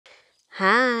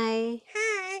Hi,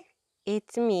 Hi.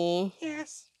 it's me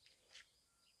Yes.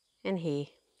 and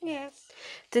he. Yes.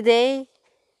 Today,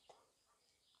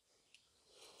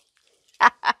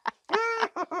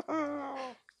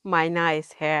 my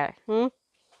nice hair.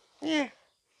 Yeah.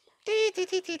 Tee, tee,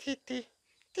 tee, tee, tee, tee.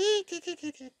 Tee, tee, tee,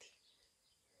 tee, tee, tee.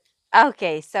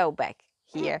 Okay, so back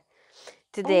Mm. here.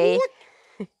 Today,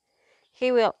 What?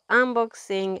 he will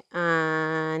unboxing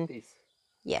and This.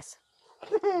 yes,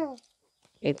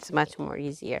 it's much more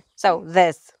easier. So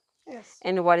this. Yes.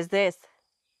 And what is this?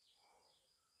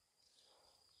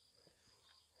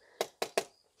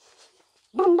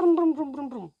 Brum, brum, brum, brum, brum,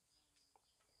 brum.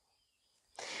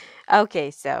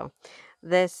 Okay, so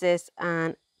this is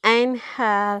an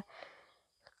Einhell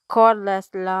Cordless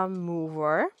Lawn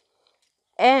Mower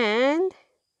and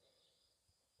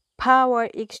power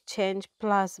exchange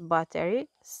plus battery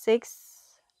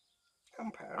 6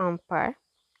 Ampere. ampere.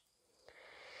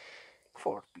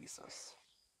 4 pieces.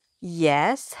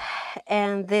 Yes,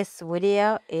 and this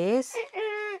video is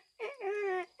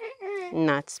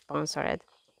not sponsored.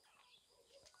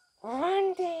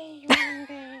 One day, one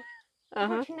day.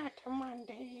 Uh-huh. But not a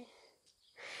Monday.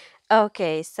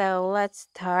 Okay, so let's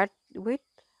start with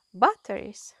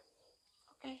batteries.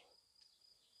 Okay.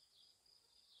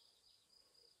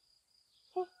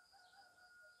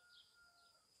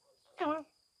 Come on.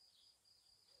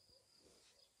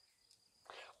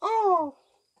 Oh.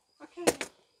 Okay.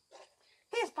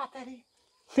 This battery.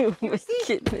 Oh You my see?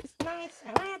 goodness. Nice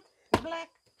red, black.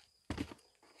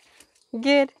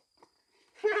 Good.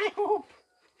 I hope.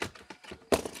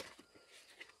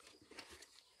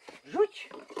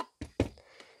 Zhooch.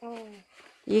 Oh.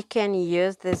 You can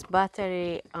use this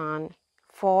battery on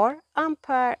 4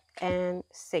 ampere and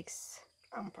 6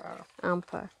 Ampere.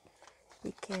 ampere.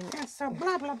 You can, And so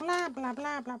blah, blah, blah, blah,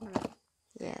 blah, blah, blah.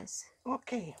 yes.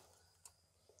 Okay.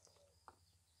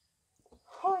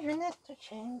 Oh, you need to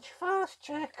change. First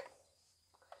check.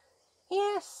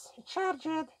 Yes, charged.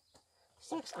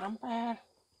 6 ampere.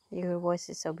 Your voice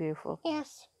is so beautiful.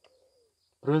 Yes.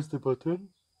 Press the button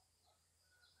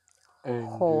and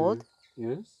Hold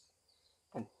yes,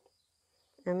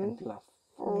 and Left.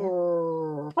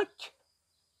 yeah, What?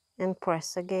 and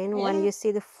press again Yeah. when you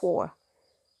see the 4.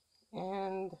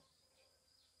 And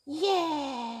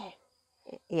yeah.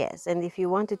 Yes, and if you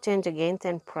want to change again,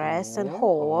 then press and Yeah,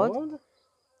 hold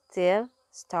till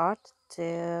start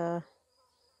to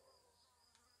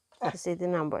see the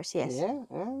numbers. Yes. Yeah.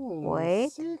 And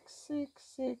Wait. 6, 6,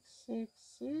 6, 6,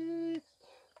 6.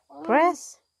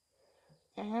 Press.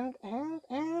 And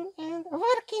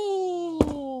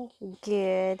working.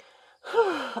 Good.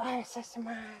 I'm so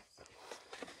smart.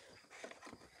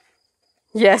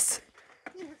 Yes.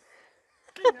 Yes,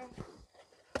 I know.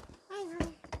 I know.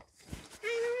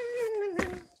 I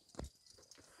know.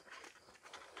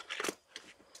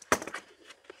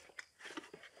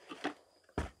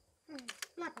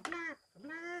 Blah, blah, blah,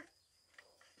 blah.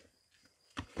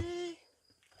 Eh.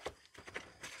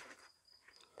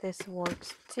 This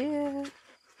works too.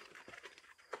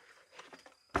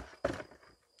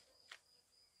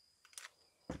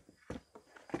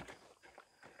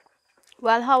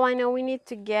 Well, how I know we need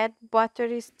to get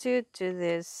batteries too to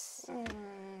this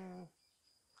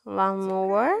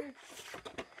lawnmower, Okay.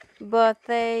 but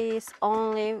there is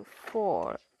only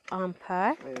 4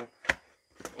 ampere, Yeah,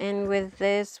 and with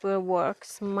this will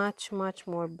works much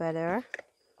more better.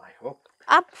 I hope.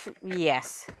 Up,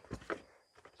 yes.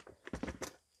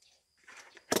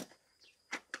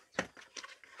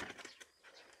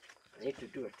 I need to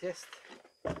do a test.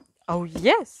 Oh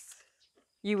yes,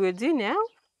 you will do now.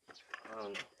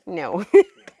 No.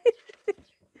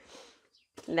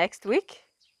 Next week.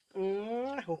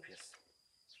 I hope yes.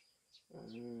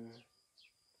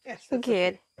 Yes, that's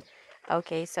Good. okay.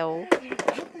 Okay, so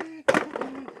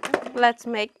let's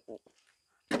make.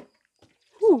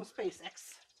 Some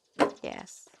SpaceX.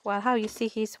 Yes. Well, how you see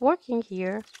he's working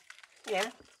here. Yeah.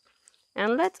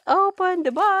 And let's open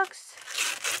the box.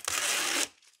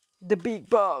 The big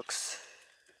box.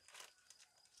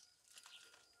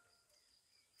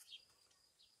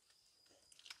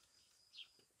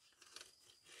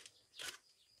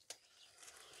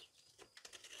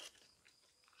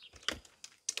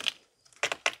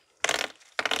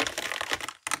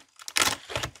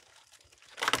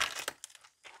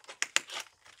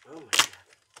 Oh my god.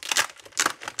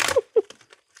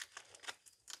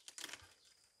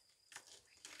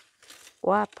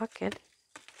 Wow, pocket.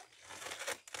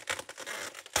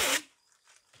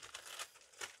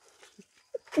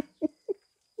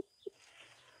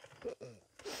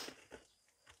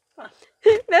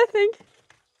 Nothing.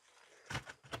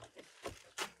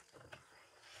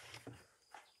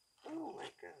 Oh my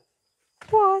god.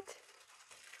 What?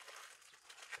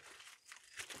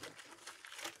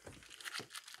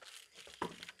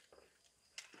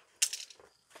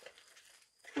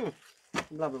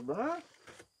 Blah blah blah.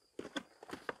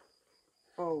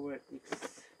 Power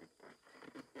X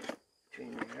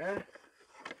trainer.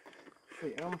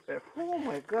 3 ampere. Oh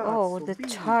my god, Oh, so the big.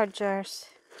 chargers.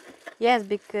 Yes,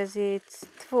 because it's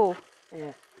full.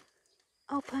 Yeah.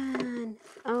 Open,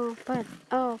 open,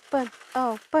 open,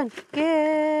 open.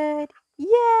 Good.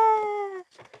 Yeah.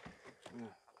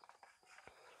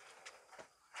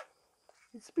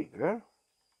 It's bigger.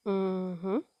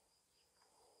 Mm-hmm.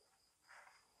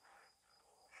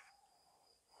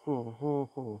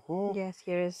 Yes,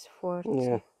 here is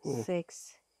Yeah,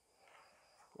 46.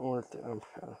 multi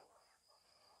ampere.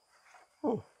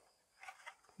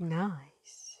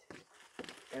 Nice.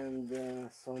 And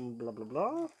some blah blah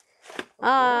blah.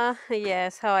 Ah,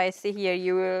 yes, how I see here,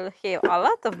 you will have a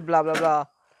lot of blah, blah, blah.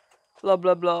 Blah,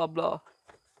 blah, blah, blah.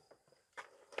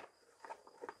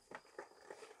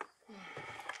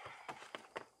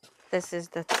 This is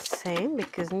the same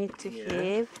because need to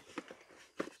have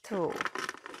 2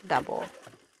 double.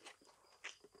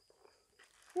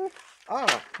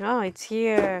 Ah, Oh, it's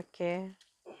here. Okay.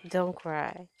 Don't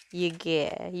cry. You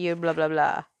get you blah, blah,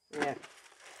 blah. yeah.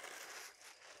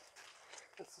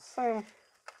 It's the same.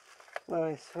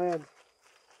 Nice red.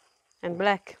 And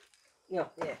black. Yeah,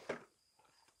 yeah.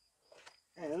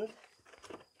 And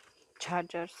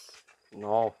Chargers.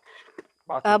 no.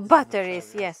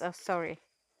 Batteries. Yes. Oh, sorry.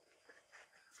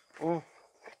 Mm,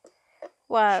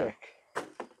 Well, check.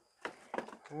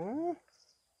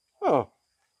 Oh,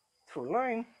 full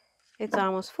line. it's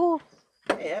almost full.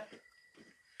 Yeah.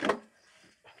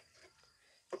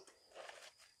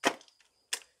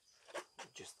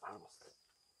 Just almost.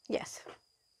 Yes.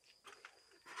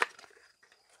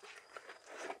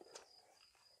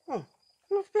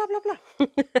 Blah blah blah.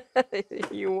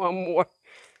 You want more?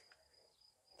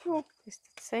 Two. It's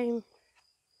the same.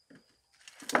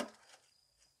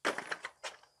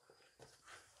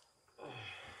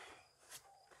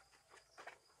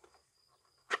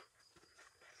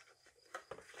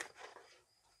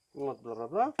 Not blah blah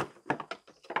blah.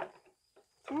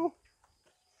 Two.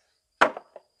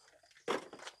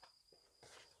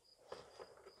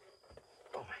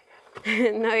 Oh my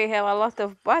god. Now you have a lot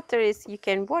of batteries. You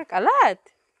can work a lot.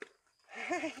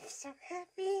 I'm so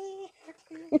happy.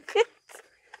 Happy.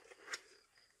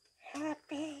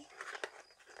 Happy.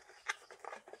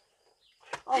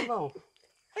 Oh no.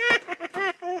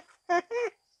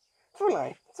 Full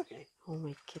line. It's okay. Oh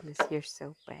my goodness, you're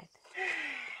so bad.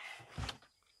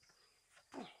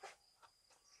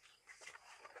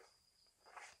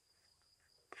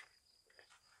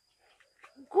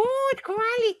 Good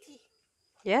quality.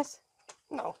 Yes?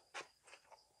 No.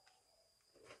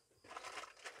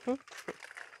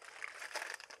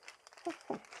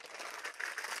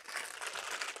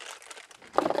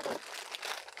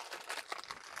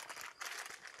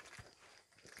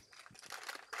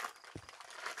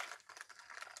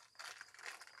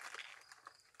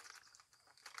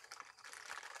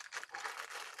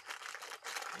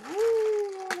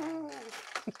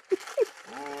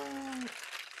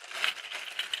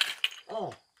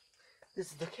 Oh,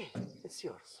 this is the key. It's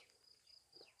yours.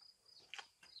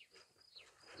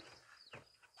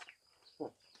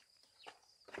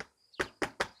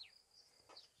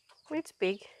 It's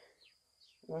big.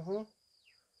 Mm-hmm.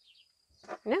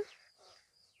 No?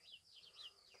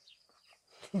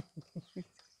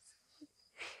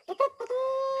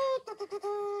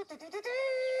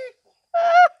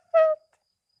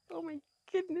 Oh my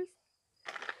goodness.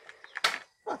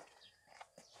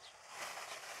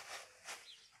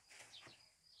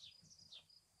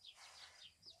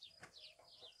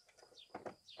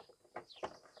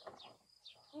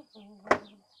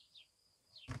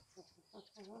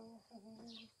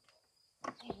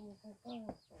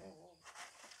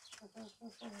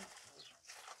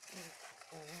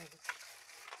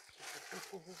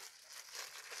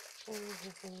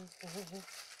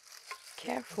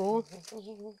 Careful.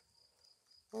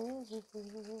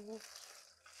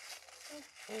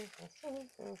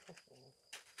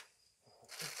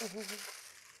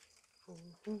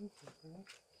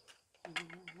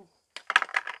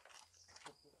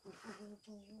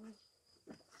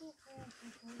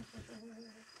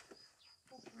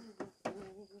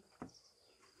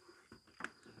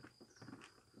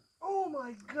 Oh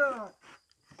my god.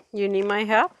 You need my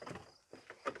help?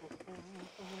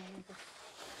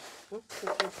 Don't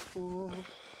listen.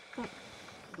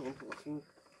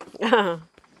 So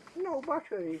No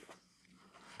battery.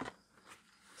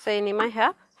 you need my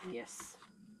help? Yes.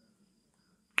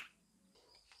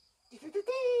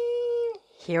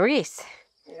 Here it is.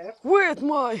 Yep. With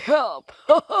my help.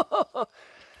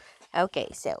 Okay,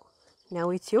 so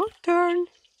now it's your turn.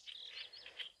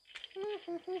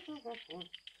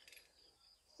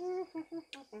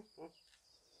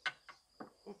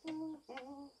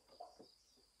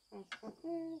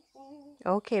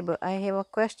 Okay, but I have a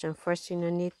question. First, you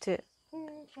need to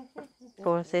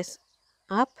pull this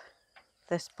up,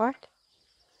 this part.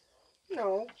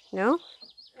 No. No?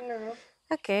 No.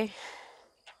 Okay.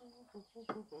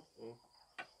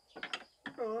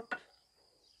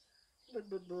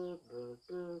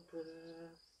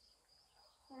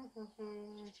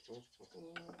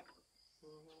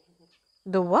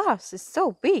 The vase is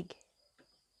so big.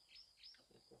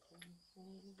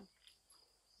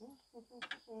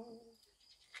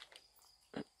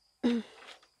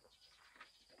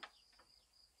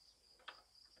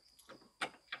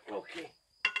 Okay.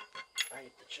 I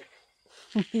need to check.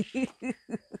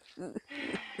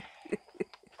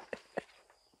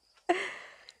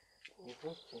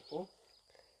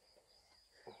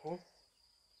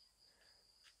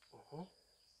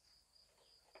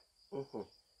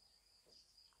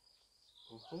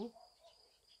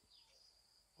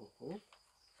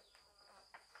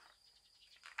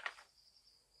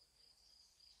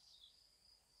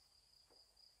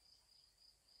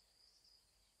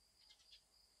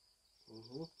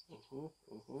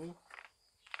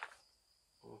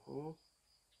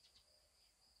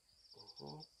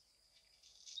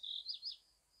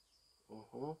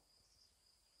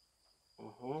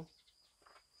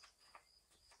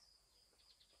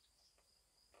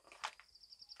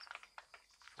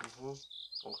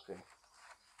 Okay.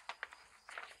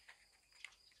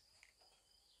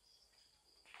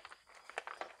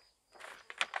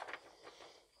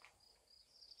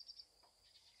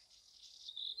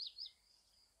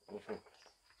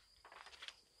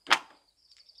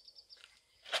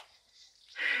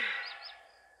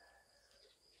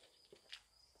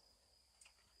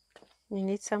 You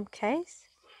need some case?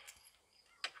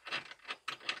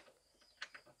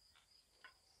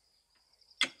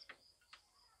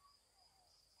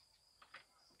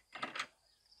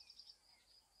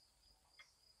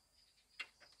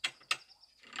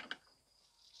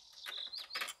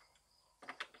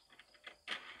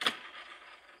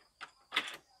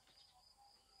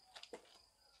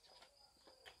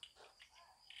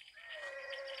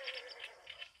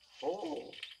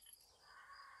 Oh.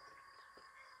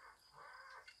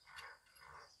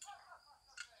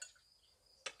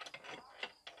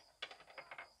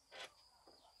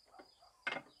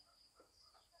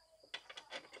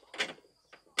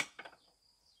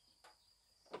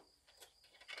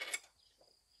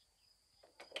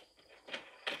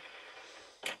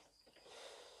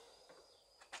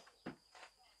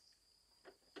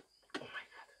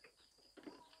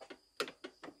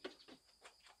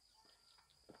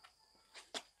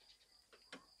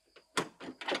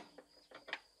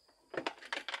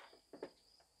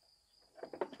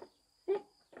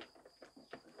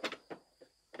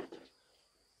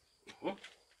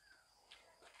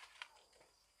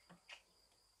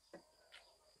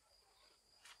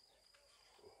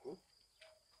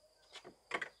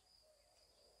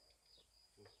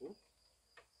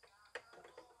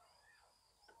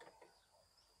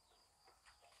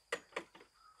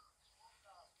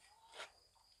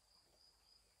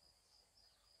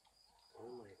 Oh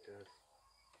my God.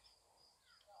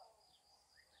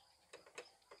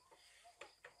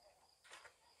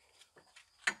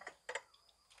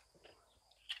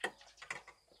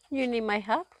 You need my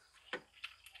help?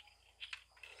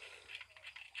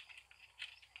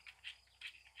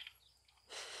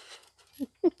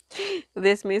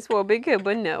 This means we'll be good,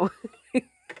 but no.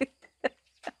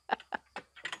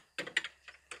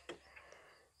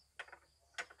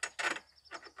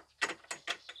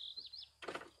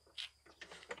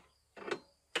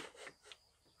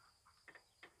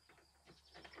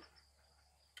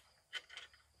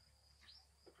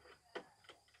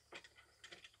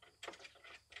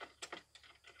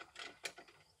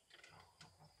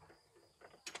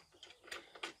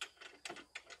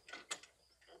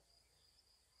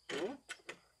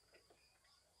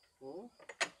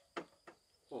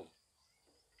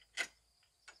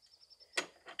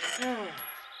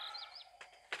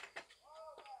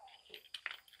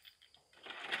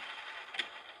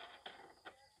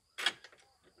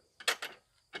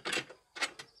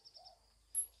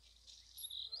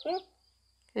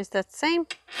 Is that same?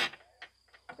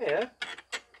 Yeah.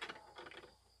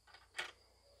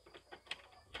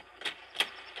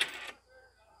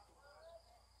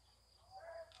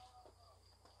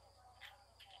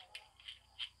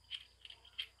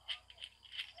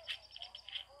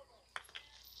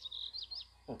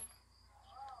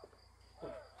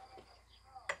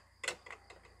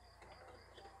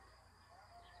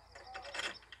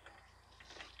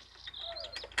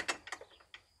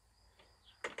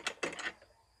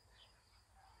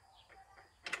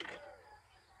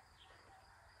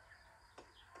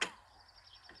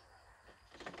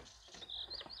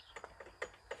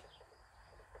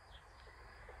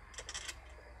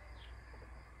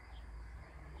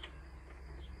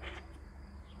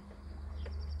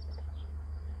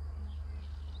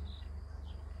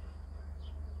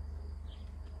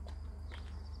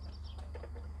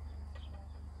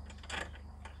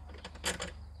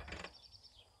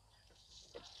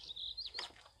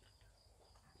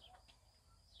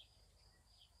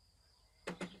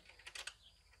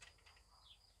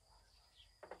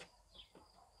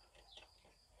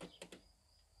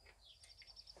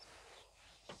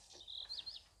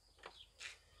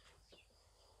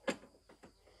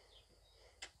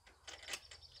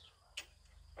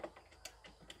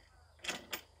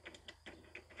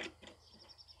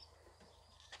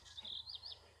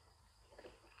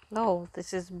 Oh,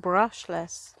 this is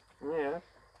brushless. Yeah.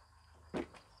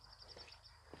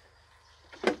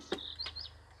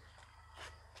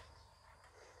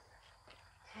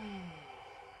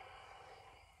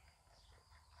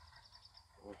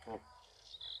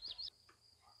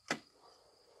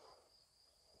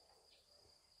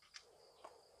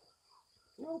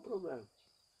 No problem.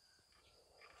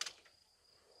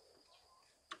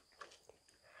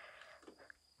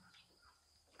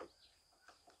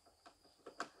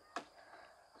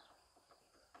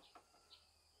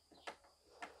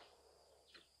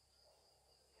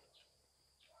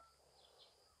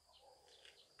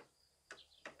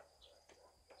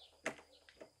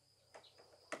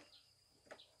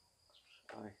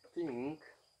 I think.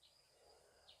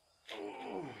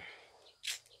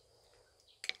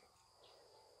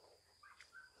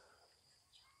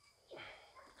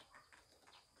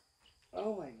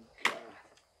 Oh my god.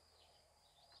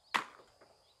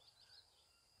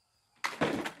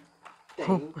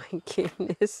 Oh Think. my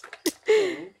goodness.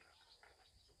 Think.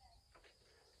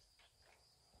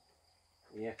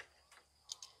 Yeah.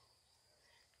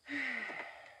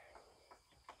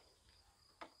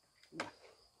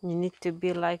 You need to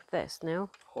be like this, no?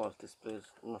 Hold this, please.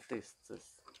 Not this.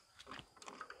 This.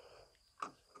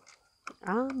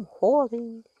 I'm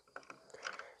holding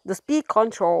the speed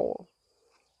control.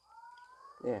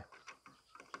 Yeah.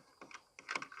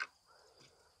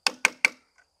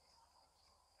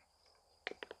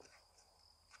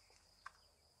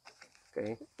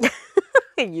 Okay.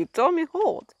 You told me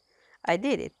hold. I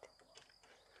did it.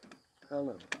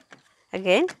 Hello.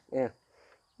 Again? Yeah.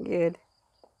 Good.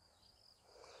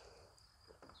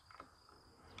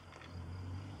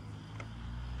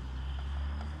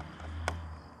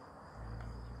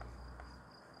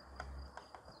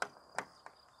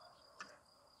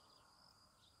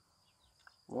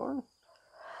 One,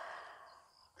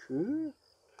 two.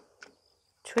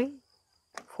 3,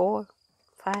 4,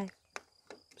 5,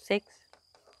 6.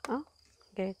 Oh,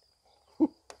 good.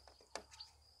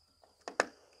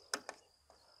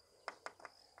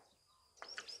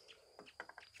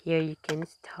 Here you can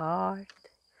start.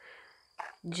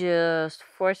 Just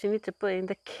forcing it to put in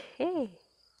the K.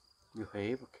 You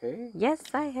have okay? Yes,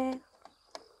 I have.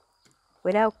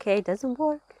 Without K, it doesn't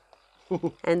work.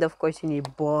 And of course, you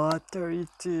need battery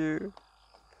too.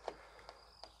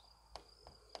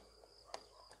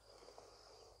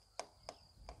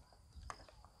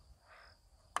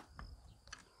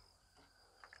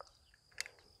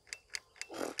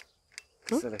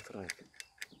 It's electronic.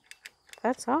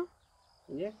 That's all.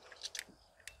 Yeah.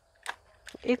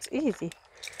 It's easy.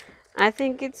 I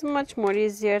think it's much more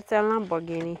easier than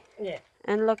Lamborghini. Yeah.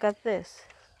 And look at this.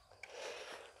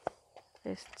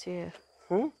 This too.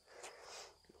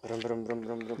 Brum, brum, brum,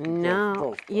 brum, brum. No,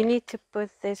 Don't you stop. need to put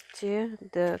this to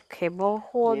the cable Yeah,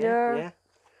 holder. yeah.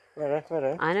 Where?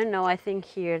 I don't know, I think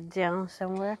here down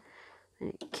somewhere.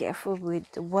 Careful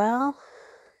with the well.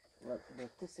 What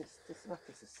this is? What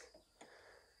this is?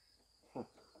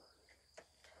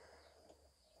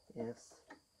 Yes.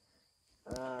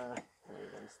 I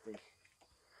don't stay.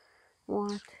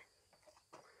 What?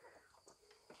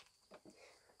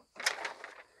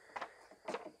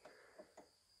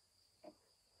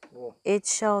 Oh. It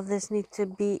shall this need to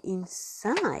be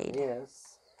inside.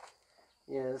 Yes.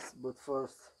 Yes, but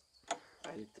first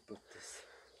I need to put this.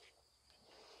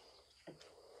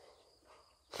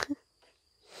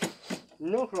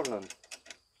 No problem.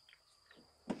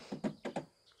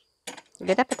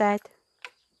 Good appetite.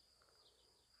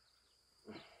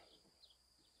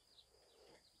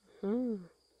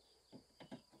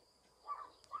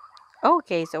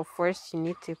 Okay, so first you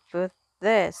need to put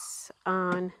this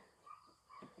on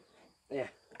Yeah.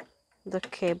 the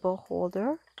cable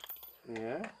holder.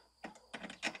 Yeah.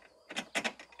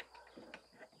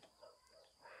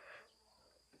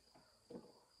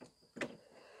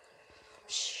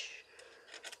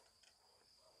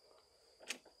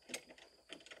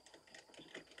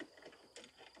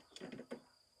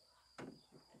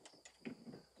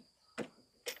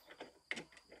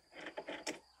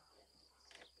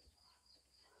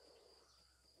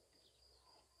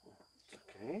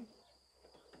 Okay.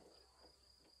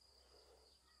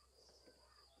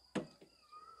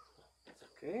 It's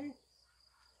okay.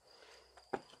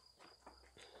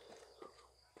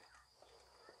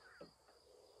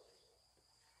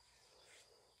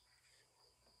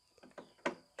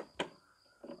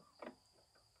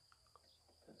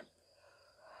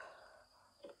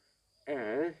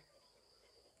 And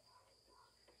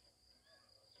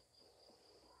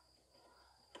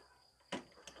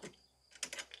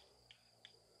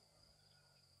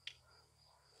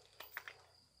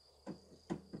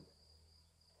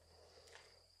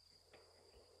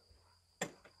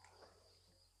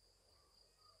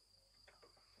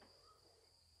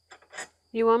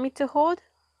You want me to hold?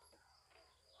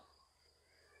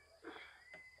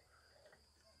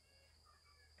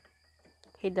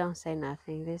 He don't say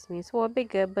nothing. This means we'll be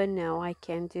good, but no, I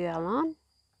can't do it alone.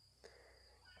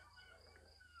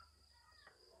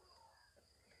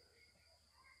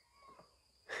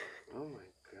 Oh my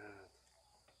God.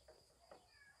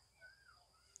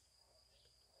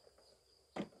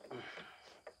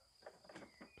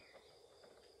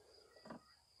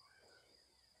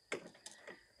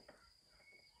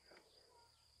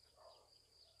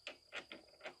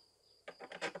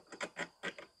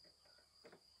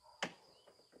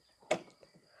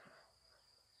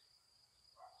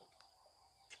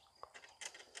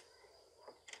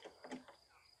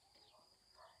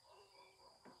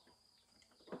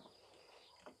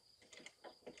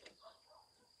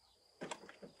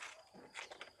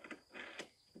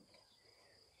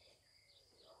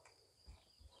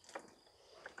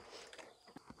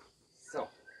 So,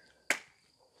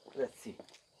 let's see.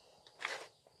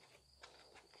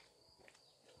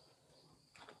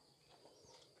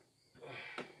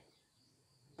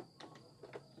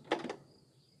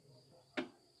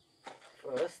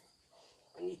 First,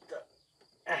 I need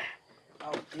to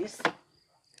out this,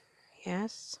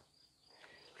 Yes.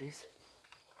 please.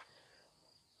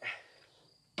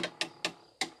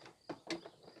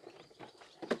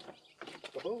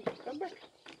 Oh, come back.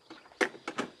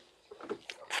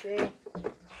 Okay.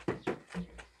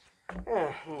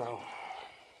 No.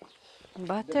 The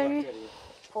Battery? battery.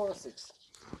 4 or 6?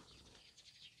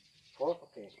 4?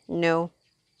 Okay. No.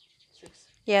 6.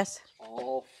 Yes.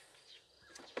 Off.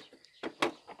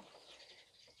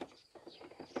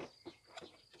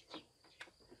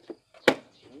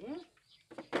 Hmm?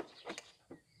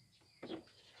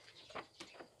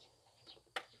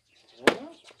 Hmm?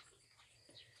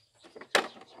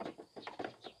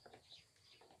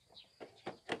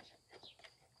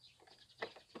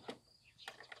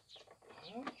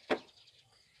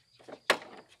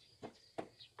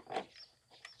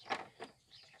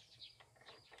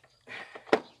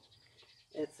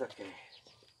 It's okay.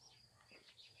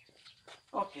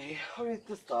 Okay, we need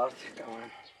to start. Come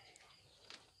on.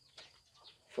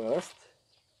 First,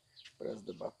 press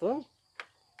the button.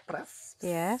 Press.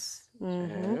 Yes.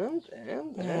 And.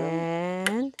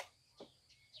 And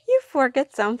you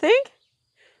forget something?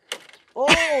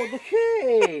 Oh, the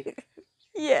key!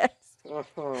 Yes.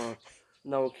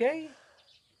 No key?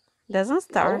 Doesn't Now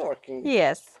start. working.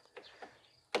 Yes.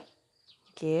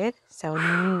 Good. So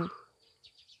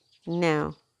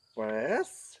now.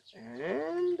 Press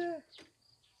and.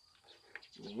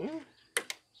 Yeah.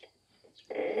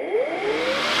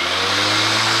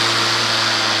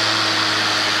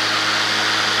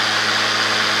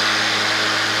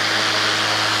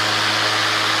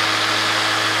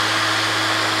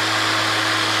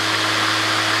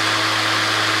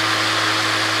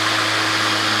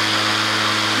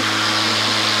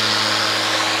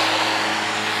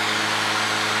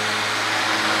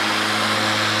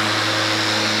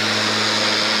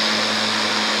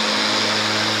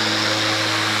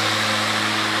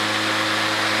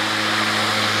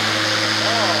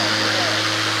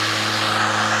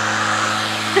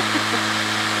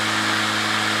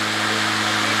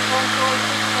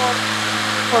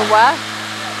 For what?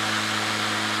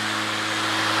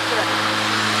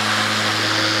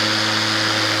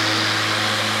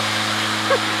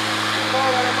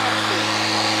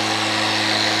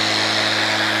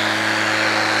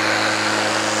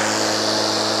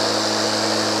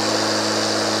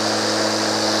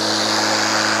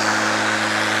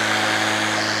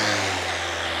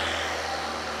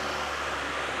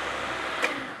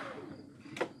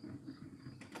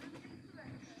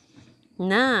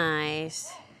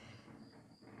 Nice.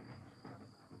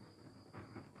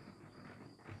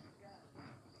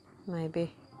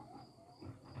 Maybe.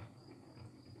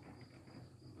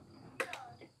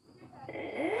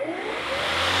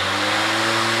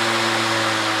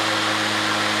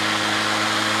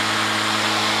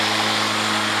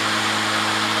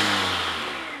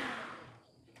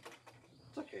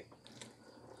 It's okay.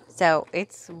 So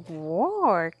it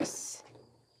works.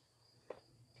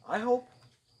 I hope.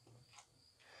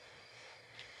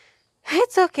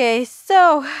 It's okay.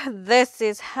 So this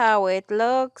is how it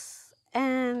looks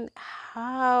and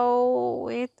how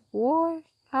it works.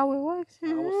 How it works. How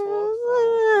it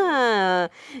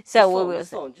works. So we The will.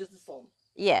 sound, just the sound.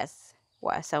 Yes.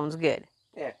 Well, sounds good.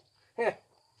 Yeah. Yeah.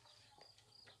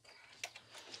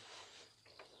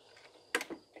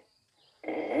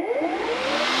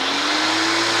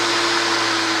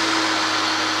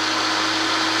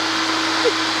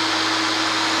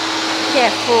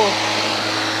 Careful.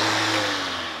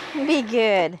 Be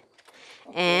good.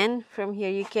 And from here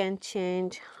you can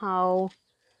change how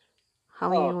you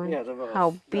want, yeah, the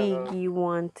how valve. big you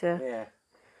want to. Yeah.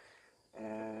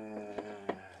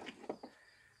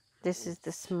 This is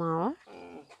the smaller.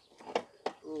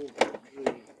 2, 3,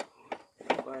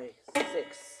 5,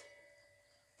 6.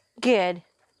 Good.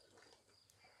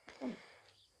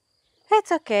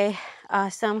 It's okay.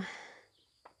 Awesome.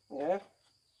 Yeah.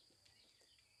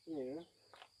 Yeah.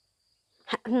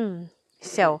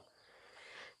 So,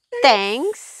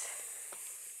 thanks.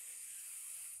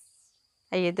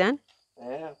 Are you done?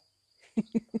 Yeah.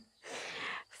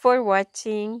 For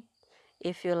watching.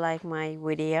 If you like my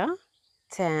video,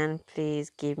 then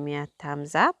please give me a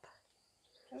thumbs up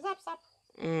Zap, zap.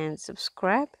 and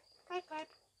subscribe Bye, bye.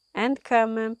 and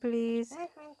comment, please.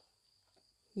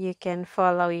 You can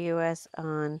follow us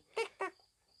on, TikTok,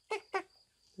 TikTok,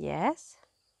 yes,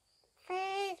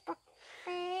 Facebook,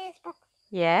 Facebook.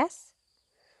 yes,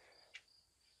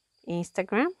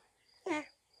 Instagram Yeah.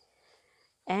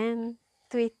 and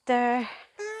Twitter.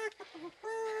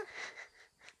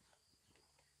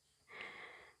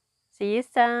 See you Bye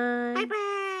soon.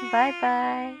 bye. Bye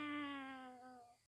bye.